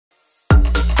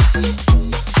Hey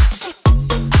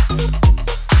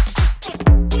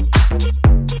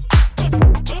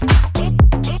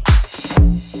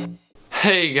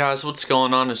guys, what's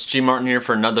going on? It's G Martin here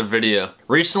for another video.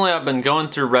 Recently I've been going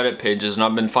through Reddit pages and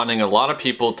I've been finding a lot of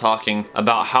people talking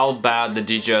about how bad the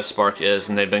DJI Spark is,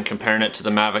 and they've been comparing it to the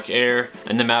Mavic Air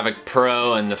and the Mavic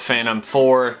Pro and the Phantom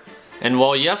 4. And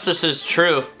while yes, this is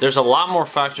true, there's a lot more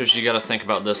factors you gotta think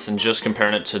about this than just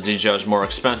comparing it to DJI's more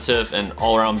expensive and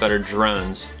all-around better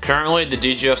drones. Currently, the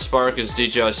DJI Spark is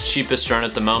DJI's cheapest drone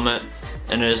at the moment,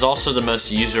 and it is also the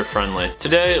most user-friendly.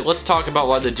 Today, let's talk about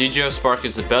why the DJI Spark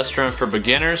is the best drone for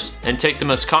beginners, and take the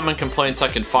most common complaints I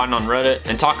could find on Reddit,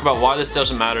 and talk about why this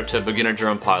doesn't matter to a beginner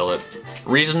drone pilot.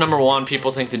 Reason number one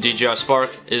people think the DJI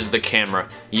Spark is the camera.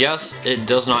 Yes, it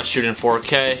does not shoot in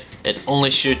 4K, it only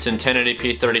shoots in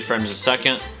 1080p 30 frames a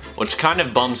second, which kind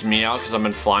of bums me out because I've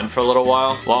been flying for a little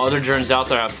while. While other drones out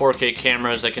there have 4K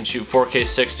cameras that can shoot 4K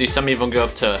 60, some even go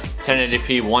up to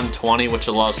 1080p 120, which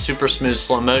allows super smooth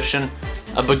slow motion.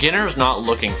 A beginner is not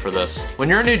looking for this. When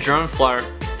you're a new drone flyer,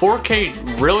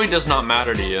 4K really does not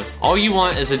matter to you. All you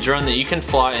want is a drone that you can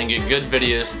fly and get good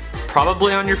videos,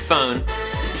 probably on your phone,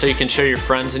 so you can show your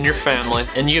friends and your family,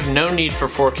 and you have no need for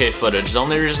 4K footage. The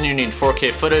only reason you need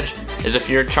 4K footage is if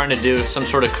you're trying to do some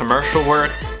sort of commercial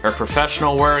work or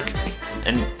professional work,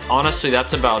 and honestly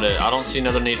that's about it. I don't see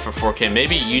another need for 4K.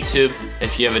 Maybe YouTube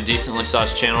if you have a decently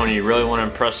sized channel and you really want to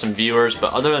impress some viewers,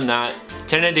 but other than that,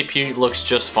 1080p looks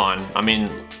just fine. I mean,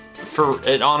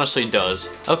 it honestly does.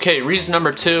 Okay, reason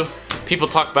number two people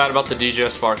talk bad about the DJI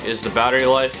Spark is the battery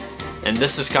life, and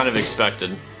this is kind of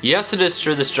expected. Yes, it is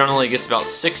true this drone only gets about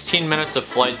 16 minutes of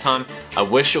flight time. I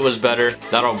wish it was better.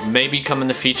 That'll maybe come in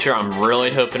the future. I'm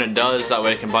really hoping it does. That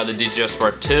way I can buy the DJI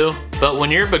Spark 2. But when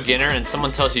you're a beginner and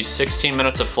someone tells you 16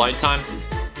 minutes of flight time,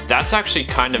 that's actually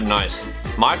kind of nice.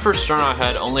 My first drone I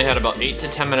had only had about 8 to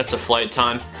 10 minutes of flight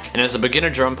time, and as a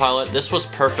beginner drone pilot, this was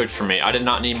perfect for me. I did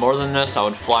not need more than this. I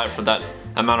would fly it for that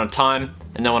amount of time,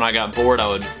 and then when I got bored, I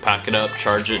would pack it up,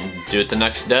 charge it, and do it the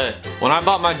next day. When I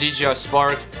bought my DJI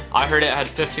Spark, I heard it had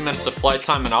 15 minutes of flight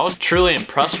time, and I was truly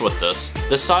impressed with this.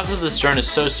 The size of this drone is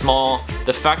so small,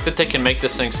 the fact that they can make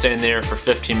this thing stay in the air for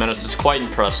 15 minutes is quite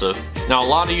impressive. Now a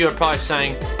lot of you are probably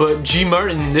saying, but G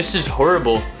Martin, this is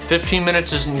horrible. 15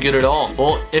 minutes isn't good at all.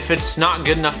 Well, if it's not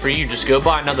good enough for you, just go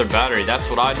buy another battery. That's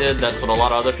what I did. That's what a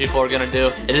lot of other people are gonna do.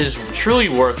 It is truly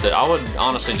worth it. I would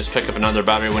honestly just pick up another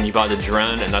battery when you buy the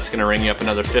drone, and that's gonna ring you up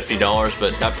another $50,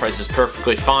 but that price is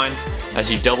perfectly fine as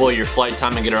you double your flight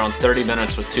time and get around 30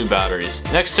 minutes with 2 batteries.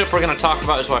 Next tip we're gonna talk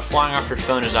about is why flying off your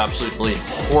phone is absolutely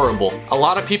horrible. A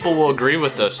lot of people will agree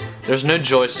with this. There's no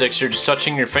joysticks, you're just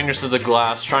touching your fingers to the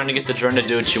glass, trying to get the drone to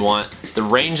do what you want. The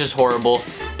range is horrible.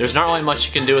 There's not really much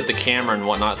you can do with the camera and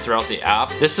whatnot throughout the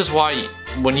app. This is why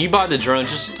when you buy the drone,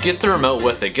 just get the remote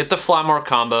with it. Get the Fly More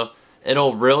combo.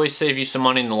 It'll really save you some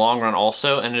money in the long run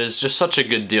also, and it is just such a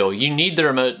good deal. You need the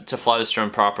remote to fly this drone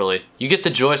properly. You get the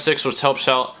joysticks, which helps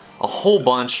out a whole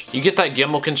bunch. You get that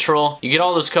gimbal control, you get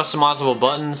all those customizable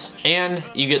buttons, and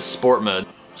you get sport mode.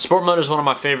 Sport mode is one of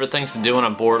my favorite things to do when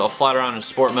I'm bored. I'll fly around in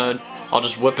sport mode. I'll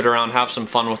just whip it around, have some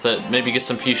fun with it, maybe get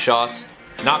some few shots.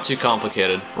 Not too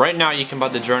complicated. Right now you can buy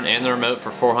the drone and the remote for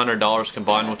 $400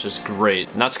 combined, which is great.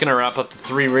 And that's gonna wrap up the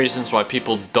 3 reasons why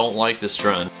people don't like this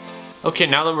drone. Okay,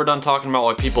 now that we're done talking about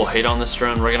why people hate on this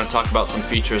drone, we're gonna talk about some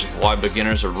features of why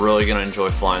beginners are really gonna enjoy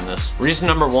flying this. Reason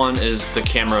number one is the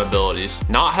camera abilities.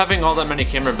 Not having all that many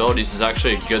camera abilities is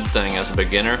actually a good thing as a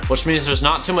beginner, which means there's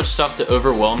not too much stuff to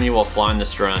overwhelm you while flying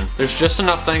this drone. There's just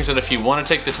enough things that if you wanna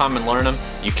take the time and learn them,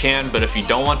 you can, but if you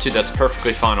don't want to, that's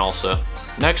perfectly fine also.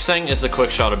 Next thing is the quick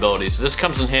shot abilities. This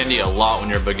comes in handy a lot when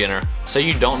you're a beginner. Say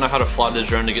you don't know how to fly the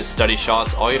drone to get steady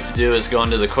shots, all you have to do is go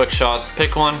into the quick shots,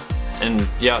 pick one, and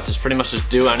yeah, just pretty much just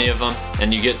do any of them,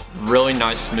 and you get really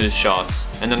nice smooth shots.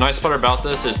 And the nice part about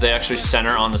this is they actually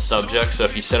center on the subject, so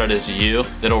if you set it as you,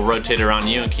 it'll rotate around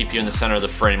you and keep you in the center of the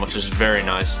frame, which is very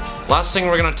nice. Last thing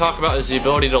we're going to talk about is the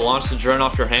ability to launch the drone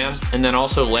off your hand and then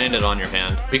also land it on your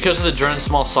hand. Because of the drone's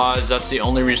small size, that's the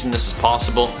only reason this is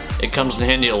possible. It comes in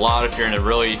handy a lot if you're in a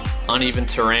really uneven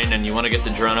terrain and you want to get the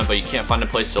drone up but you can't find a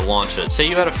place to launch it. Say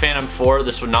you had a Phantom 4,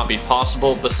 this would not be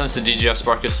possible, but since the DJI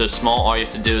Spark is so small, all you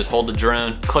have to do is hold the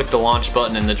drone, click the launch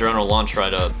button, and the drone will launch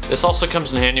right up. This also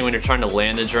comes in handy when you're trying to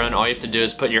land the drone. All you have to do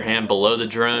is put your hand below the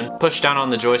drone, push down on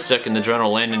the joystick, and the drone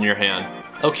will land in your hand.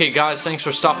 Okay guys, thanks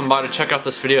for stopping by to check out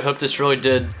this video. Hope this really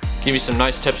did give you some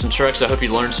nice tips and tricks. I hope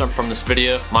you learned something from this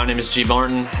video. My name is G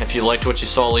Martin. If you liked what you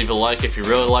saw, leave a like. If you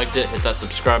really liked it, hit that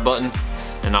subscribe button,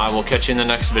 and I will catch you in the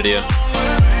next video.